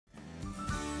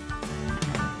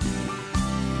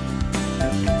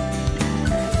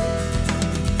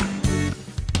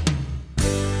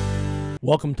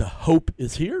Welcome to Hope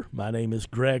is Here. My name is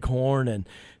Greg Horn, and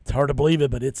it's hard to believe it,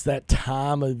 but it's that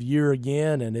time of year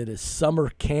again, and it is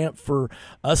summer camp for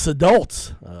us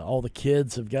adults. All the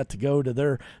kids have got to go to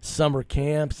their summer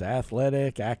camps,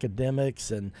 athletic, academics,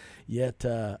 and yet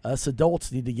us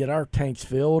adults need to get our tanks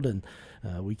filled, and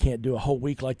we can't do a whole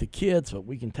week like the kids, but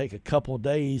we can take a couple of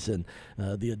days. And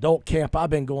the adult camp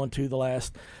I've been going to the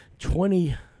last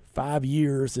 25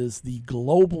 years is the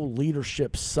Global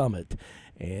Leadership Summit.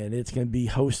 And it's going to be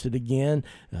hosted again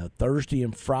Thursday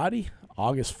and Friday,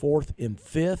 August 4th and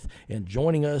 5th. And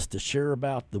joining us to share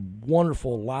about the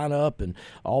wonderful lineup and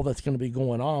all that's going to be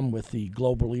going on with the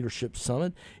Global Leadership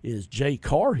Summit is Jay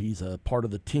Carr. He's a part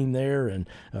of the team there and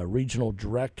regional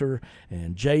director.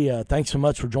 And Jay, thanks so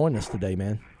much for joining us today,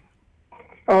 man.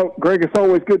 Oh, Greg, it's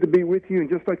always good to be with you. And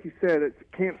just like you said, it's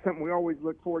camp something we always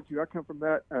look forward to. I come from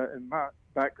that in my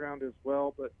background as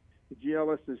well, but the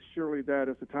GLS is surely that.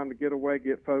 It's a time to get away,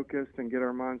 get focused, and get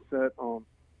our mindset on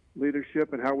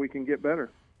leadership and how we can get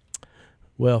better.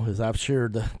 Well, as I've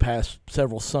shared the past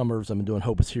several summers, I've been doing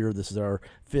Hope is Here. This is our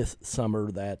 5th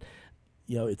summer that,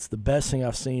 it's the best thing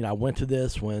I've seen. I went to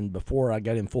this before I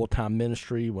got in full-time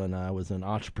ministry, when I was an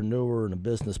entrepreneur and a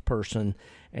business person,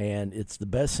 and it's the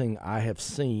best thing I have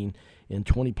seen in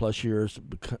 20-plus years,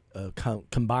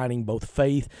 combining both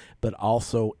faith but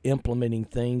also implementing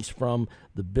things from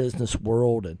the business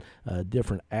world and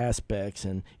different aspects.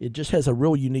 And it just has a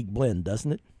real unique blend,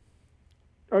 doesn't it?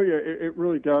 Oh, yeah, it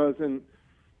really does. And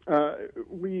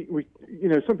we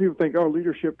some people think,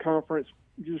 leadership conference,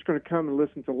 you're just going to come and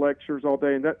listen to lectures all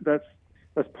day, and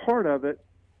that's part of it.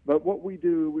 But what we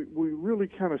do, we really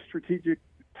kind of strategic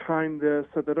time this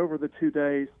so that over the 2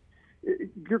 days,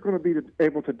 you're going to be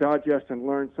able to digest and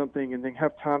learn something and then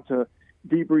have time to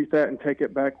debrief that and take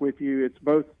it back with you. It's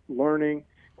both learning,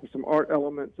 there's some art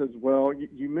elements as well.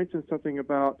 You mentioned something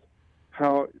about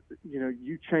how,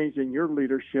 you changed in your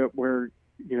leadership where,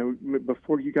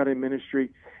 before you got in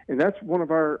ministry. And that's one of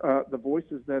our, the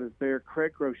voices that is there.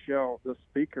 Craig Rochelle, the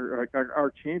speaker,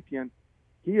 our champion,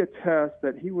 he attests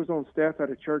that he was on staff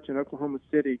at a church in Oklahoma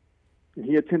City, and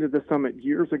he attended the summit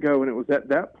years ago. And it was at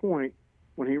that point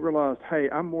when he realized, hey,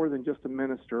 I'm more than just a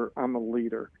minister, I'm a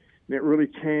leader. And it really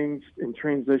changed and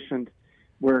transitioned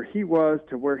where he was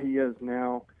to where he is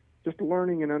now, just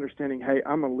learning and understanding, hey,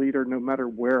 I'm a leader no matter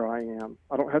where I am.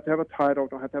 I don't have to have a title,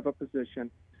 don't have to have a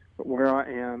position, but where I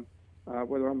am,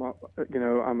 whether I'm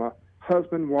a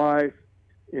husband, wife,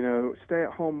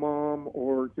 stay-at-home mom,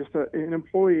 or just an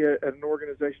employee at an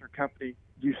organization or company,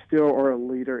 you still are a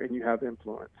leader and you have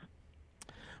influence.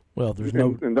 Well,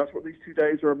 and that's what these 2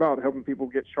 days are about, helping people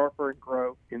get sharper and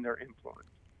grow in their influence.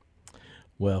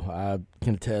 Well, I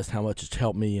can attest how much it's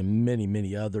helped me and many,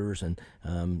 many others. And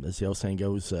as the old saying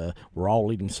goes, we're all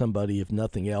leading somebody, if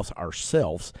nothing else,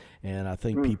 ourselves. And I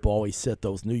think people always set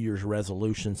those New Year's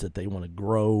resolutions that they want to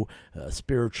grow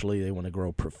spiritually, they want to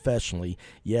grow professionally.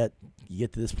 Yet you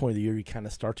get to this point of the year, you kind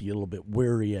of start to get a little bit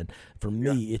weary. And for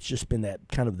me, it's just been that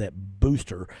kind of that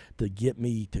booster to get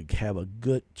me to have a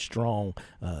good, strong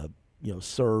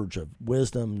surge of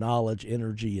wisdom, knowledge,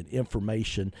 energy, and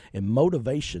information and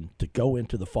motivation to go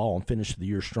into the fall and finish the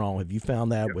year strong. Have you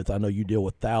found that I know you deal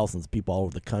with thousands of people all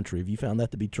over the country. Have you found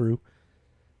that to be true?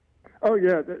 Oh,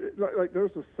 yeah. Like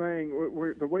there's a saying,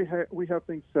 the way we have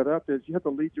things set up is you have to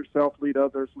lead yourself, lead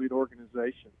others, lead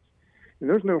organizations. And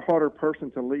there's no harder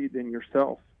person to lead than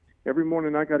yourself. Every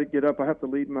morning I got to get up, I have to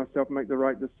lead myself, make the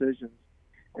right decisions.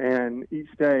 And each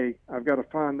day, I've got to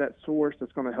find that source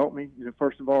that's going to help me.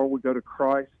 First of all, we go to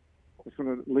Christ. It's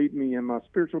going to lead me in my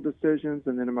spiritual decisions,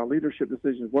 and then in my leadership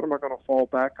decisions. What am I going to fall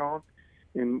back on,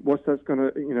 and what's that's going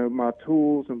to, my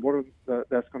tools, and what are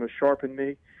that's going to sharpen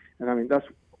me. And I mean,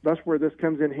 that's where this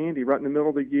comes in handy. Right in the middle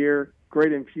of the year,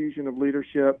 great infusion of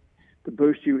leadership to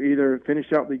boost you. Either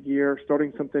finish out the year,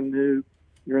 starting something new.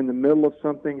 You're in the middle of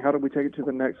something. How do we take it to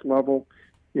the next level?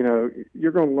 You're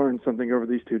going to learn something over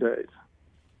these 2 days.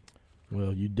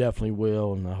 Well, you definitely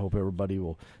will, and I hope everybody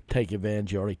will take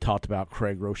advantage. You already talked about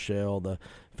Craig Rochelle, the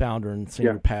founder and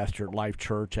senior pastor at Life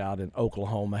Church out in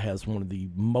Oklahoma, has one of the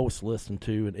most listened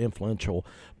to and influential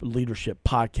leadership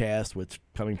podcasts, which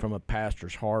coming from a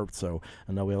pastor's heart. So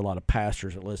I know we have a lot of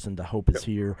pastors that listen to Hope is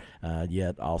Here,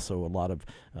 yet also a lot of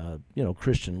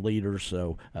Christian leaders.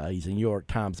 So he's a New York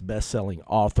Times best-selling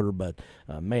author. But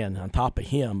man, on top of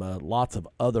him, lots of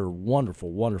other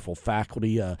wonderful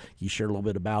faculty. You shared a little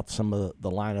bit about some of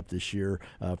the lineup this year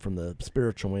from the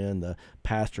spiritual end, the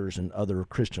pastors and other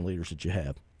Christian leaders that you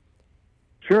have.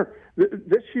 Sure.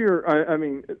 This year, I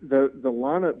mean, the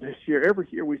lineup this year, every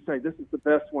year we say this is the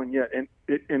best one yet,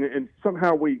 and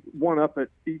somehow we one up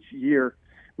it each year.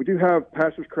 We do have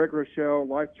pastors Craig Rochelle,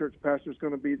 Life Church pastor, is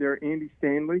going to be there. Andy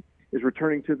Stanley is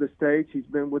returning to the stage. He's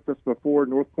been with us before,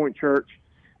 North Point Church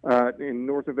in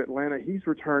north of Atlanta. He's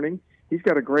returning. He's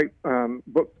got a great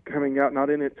book coming out,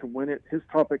 Not in It to Win It. His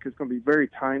topic is going to be very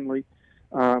timely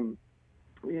in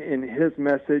his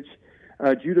message.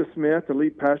 Judah Smith, the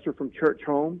lead pastor from Church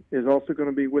Home, is also going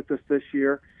to be with us this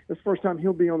year. It's the first time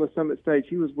he'll be on the summit stage.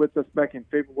 He was with us back in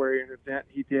February at an event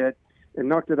he did and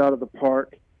knocked it out of the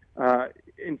park.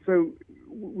 And so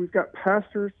we've got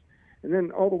pastors, and then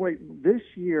all the way this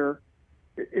year,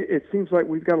 it seems like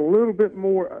we've got a little bit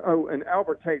more. Oh, and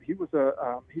Albert Tate, he's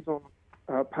on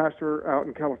pastor out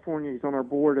in California. He's on our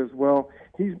board as well.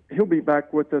 He'll be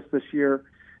back with us this year.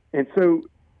 And so,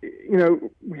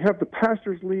 we have the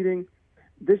pastors leading.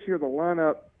 This year, the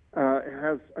lineup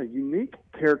has a unique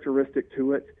characteristic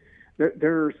to it.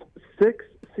 There's 6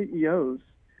 CEOs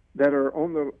that are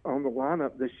on the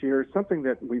lineup this year, something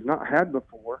that we've not had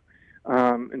before,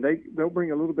 and they'll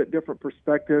bring a little bit different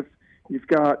perspective. You've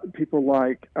got people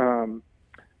like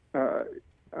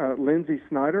Lindsay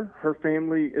Snyder. Her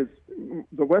family is,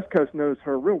 the West Coast knows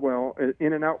her real well.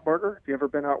 In-N-Out Burger. If you've ever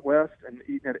been out west and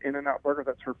eaten at In-N-Out Burger,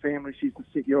 that's her family. She's the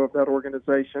CEO of that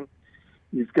organization.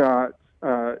 You've got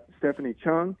Stephanie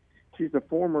Chung. She's the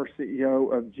former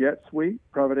CEO of JetSuite,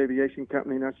 private aviation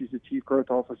company. Now she's the Chief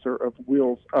Growth Officer of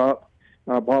Wheels Up.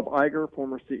 Bob Iger,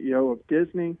 former CEO of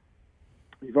Disney.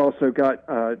 You've also got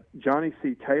Johnny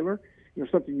C. Taylor.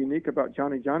 Something unique about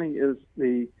Johnny. Johnny is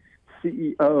the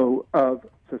CEO of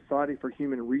Society for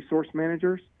Human Resource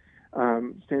Managers,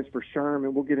 stands for SHRM,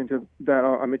 and we'll get into that.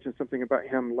 I'll mention something about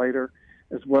him later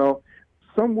as well.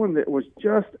 Someone that was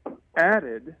just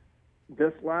added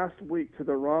this last week to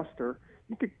the roster,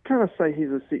 you could kind of say he's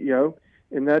a CEO,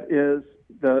 and that is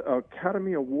the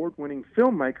Academy Award-winning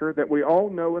filmmaker that we all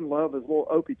know and love as little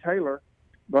Opie Taylor,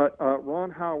 but Ron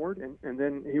Howard, and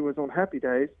then he was on Happy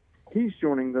Days. He's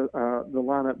joining the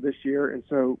lineup this year, and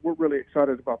so we're really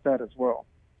excited about that as well.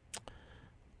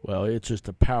 Well, it's just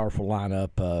a powerful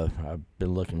lineup. I've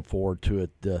been looking forward to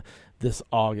it this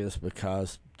August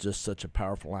because just such a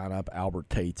powerful lineup. Albert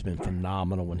Tate's been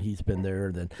phenomenal when he's been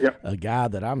there. Then a guy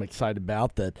that I'm excited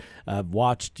about that I've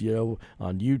watched,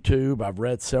 on YouTube. I've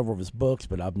read several of his books,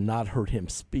 but I've not heard him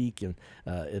speak in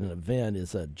an event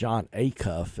is John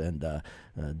Acuff. And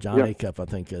John Acuff, I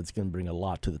think, is going to bring a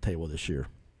lot to the table this year.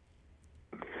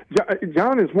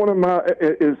 John is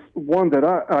one that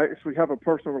I actually have a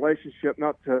personal relationship,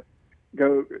 not to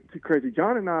go too crazy.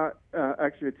 John and I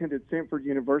actually attended Stanford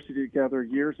University together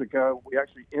years ago. We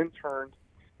actually interned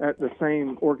at the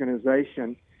same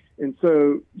organization. And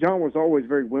so John was always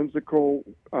very whimsical,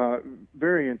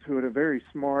 very intuitive, very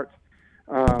smart,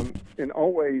 and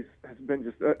always has been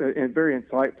just and very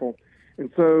insightful. And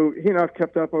so he and I have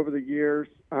kept up over the years.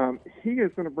 He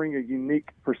is going to bring a unique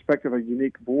perspective, a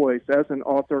unique voice as an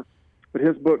author. But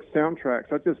his book,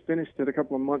 Soundtracks, I just finished it a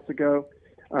couple of months ago.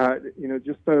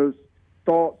 Just those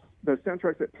thoughts, those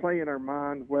soundtracks that play in our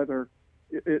mind, whether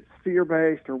it's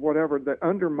fear-based or whatever, that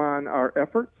undermine our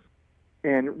efforts,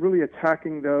 and really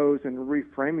attacking those and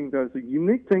reframing those. The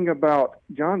unique thing about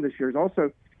John this year is also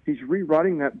he's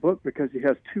rewriting that book because he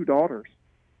has 2 daughters.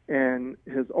 And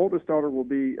his oldest daughter will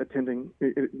be attending,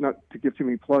 not to give too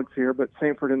many plugs here, but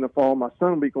Stanford in the fall. My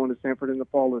son will be going to Stanford in the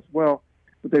fall as well.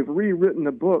 But they've rewritten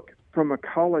the book from a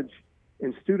college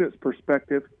and student's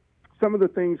perspective, some of the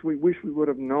things we wish we would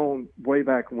have known way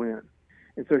back when.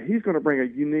 And so he's going to bring a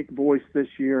unique voice this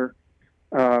year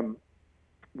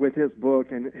with his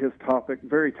book and his topic,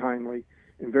 very timely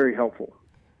and very helpful.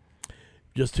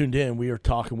 Just tuned in, we are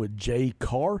talking with Jay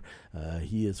Carr.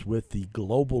 He is with the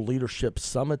Global Leadership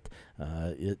Summit.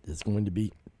 It is going to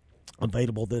be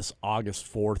available this August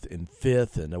 4th and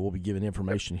 5th, and we'll be giving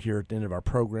information here at the end of our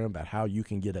program about how you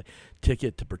can get a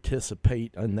ticket to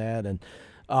participate in that. And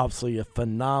obviously a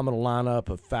phenomenal lineup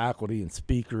of faculty and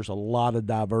speakers, a lot of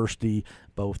diversity,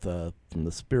 both from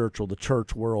the spiritual, the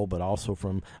church world, but also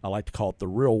from, I like to call it the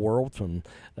real world, from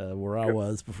where I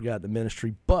was before I got the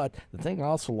ministry. But the thing I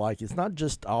also like is not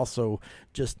just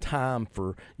time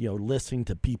for, listening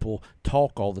to people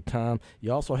talk all the time.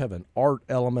 You also have an art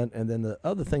element. And then the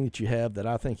other thing that you have that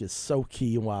I think is so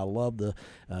key and why I love the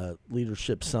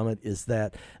Leadership Summit is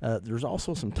that there's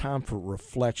also some time for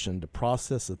reflection to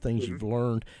process the things you've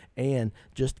learned and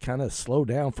just kind of slow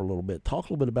down for a little bit. Talk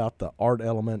a little bit about the art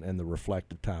element and the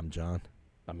reflective time,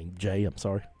 Jay, I'm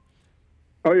sorry.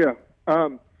 Oh, yeah.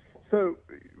 So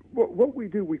what we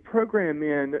do, we program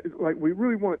in, like we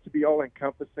really want it to be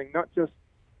all-encompassing, not just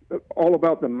all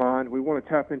about the mind. We want to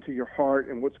tap into your heart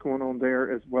and what's going on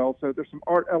there as well. So there's some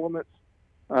art elements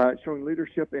showing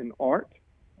leadership in art.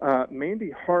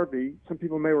 Mandy Harvey, some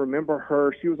people may remember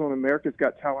her. She was on America's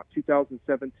Got Talent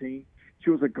 2017. She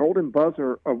was a Golden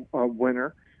Buzzer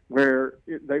winner where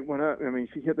they went up. I mean,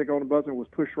 she hit the Golden Buzzer and was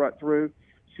pushed right through.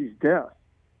 She's deaf,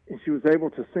 and she was able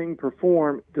to sing,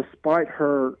 perform despite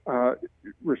her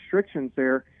restrictions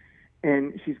there.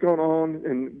 And she's gone on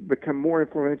and become more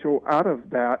influential out of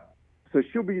that. So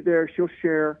she'll be there. She'll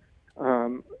share,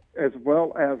 as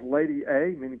well as Lady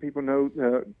A. Many people know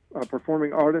the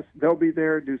performing artist. They'll be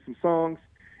there, do some songs.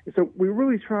 And so we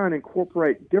really try and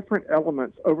incorporate different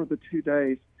elements over the 2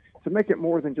 days to make it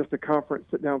more than just a conference,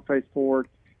 sit down, face forward.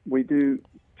 We do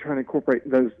try and incorporate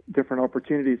those different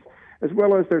opportunities, as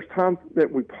well as there's times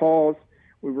that we pause,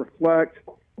 we reflect,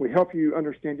 we help you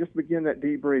understand, just begin that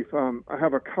debrief. I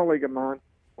have a colleague of mine,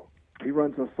 he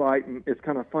runs a site, and it's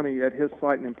kind of funny, at his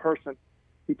site and in person,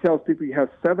 he tells people you have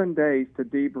 7 days to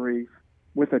debrief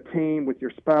with a team, with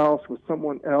your spouse, with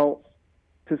someone else,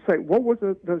 to say, what were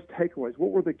those takeaways?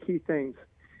 What were the key things?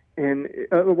 And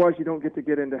otherwise, you don't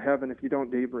get into heaven if you don't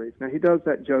debrief. Now, he does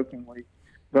that jokingly,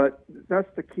 but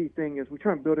that's the key thing is we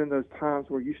try and build in those times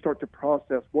where you start to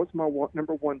process, what's my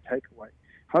number one takeaway?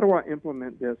 How do I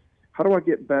implement this? How do I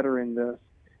get better in this?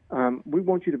 We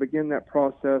want you to begin that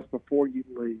process before you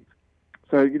leave.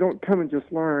 So you don't come and just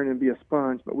learn and be a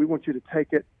sponge, but we want you to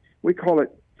take it. We call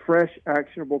it fresh,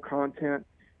 actionable content.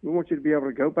 We want you to be able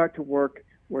to go back to work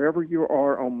wherever you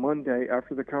are on Monday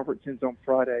after the conference ends on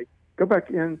Friday. Go back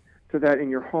into that in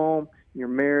your home, in your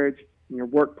marriage, in your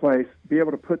workplace. Be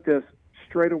able to put this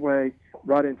straight away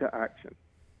right into action.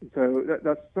 And so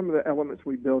that's some of the elements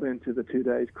we build into the 2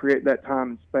 days, create that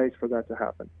time and space for that to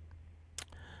happen.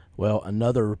 Well,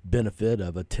 another benefit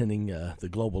of attending the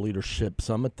Global Leadership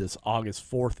Summit this August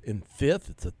 4th and 5th,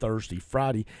 it's a Thursday,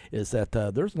 Friday, is that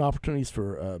there's an opportunity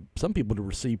for some people to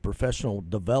receive professional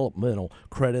developmental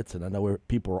credits, and I know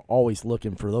people are always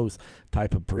looking for those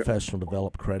type of professional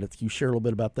development credits. Can you share a little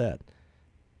bit about that?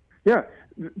 Yeah.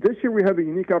 This year we have a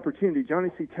unique opportunity. Johnny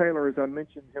C. Taylor, as I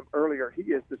mentioned him earlier, he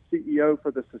is the CEO for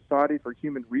the Society for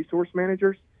Human Resource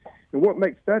Managers. And what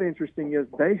makes that interesting is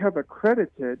they have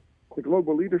accredited the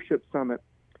Global Leadership Summit.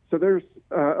 So there's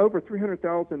over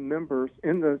 300,000 members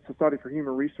in the Society for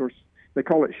Human Resource. They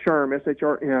call it SHRM,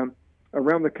 S-H-R-M,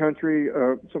 around the country,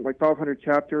 something like 500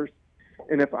 chapters.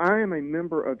 And if I am a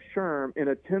member of SHRM and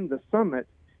attend the summit,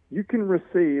 you can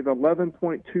receive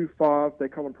 11.25, they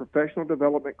call them professional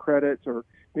development credits, or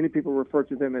many people refer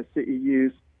to them as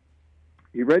CEUs.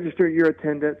 You register your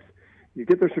attendance, you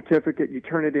get their certificate, you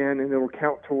turn it in, and it will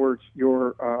count towards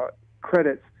your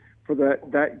credits for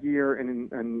that year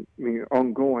and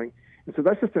ongoing. And so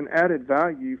that's just an added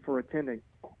value for attending.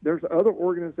 There's other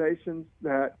organizations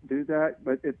that do that,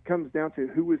 but it comes down to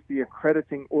who is the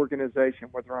accrediting organization,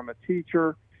 whether I'm a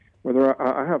teacher, whether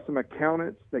I have some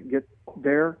accountants that get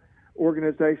their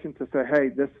organization to say, hey,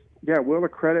 we'll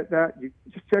accredit that. You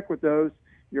just check with those.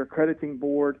 Your accrediting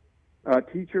board.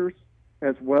 Teachers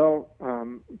as well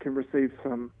can receive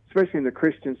some, especially in the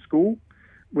Christian school.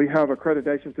 We have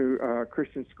accreditation through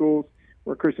Christian schools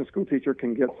where a Christian school teacher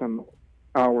can get some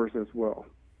hours as well.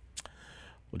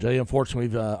 Well, Jay, unfortunately,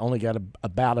 we've only got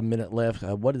about a minute left.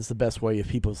 What is the best way if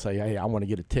people say, hey, I want to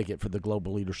get a ticket for the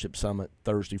Global Leadership Summit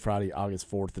Thursday, Friday, August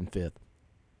 4th and 5th?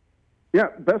 Yeah,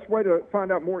 best way to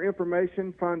find out more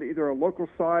information, find either a local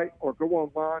site or go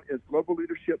online is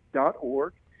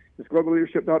globalleadership.org. It's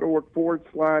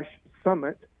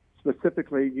globalleadership.org/summit.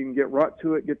 Specifically, you can get right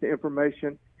to it, get the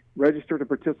information, register to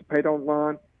participate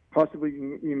online. Possibly,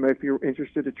 you may, if you're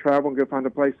interested to travel and go find a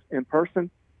place in person,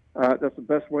 that's the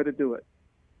best way to do it.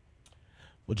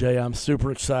 Well, Jay, I'm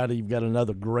super excited. You've got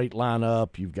another great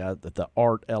lineup. You've got the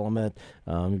art element.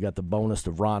 You've got the bonus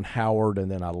of Ron Howard,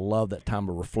 and then I love that time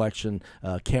of reflection.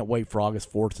 Can't wait for August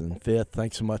 4th and 5th.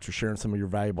 Thanks so much for sharing some of your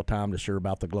valuable time to share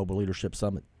about the Global Leadership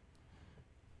Summit.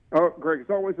 Oh, Greg, it's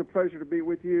always a pleasure to be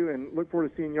with you, and look forward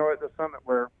to seeing you all at the summit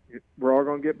where we're all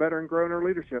going to get better and grow in our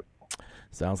leadership.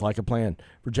 Sounds like a plan.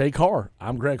 For Jay Carr,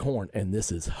 I'm Greg Horn, and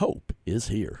this is Hope is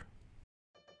Here.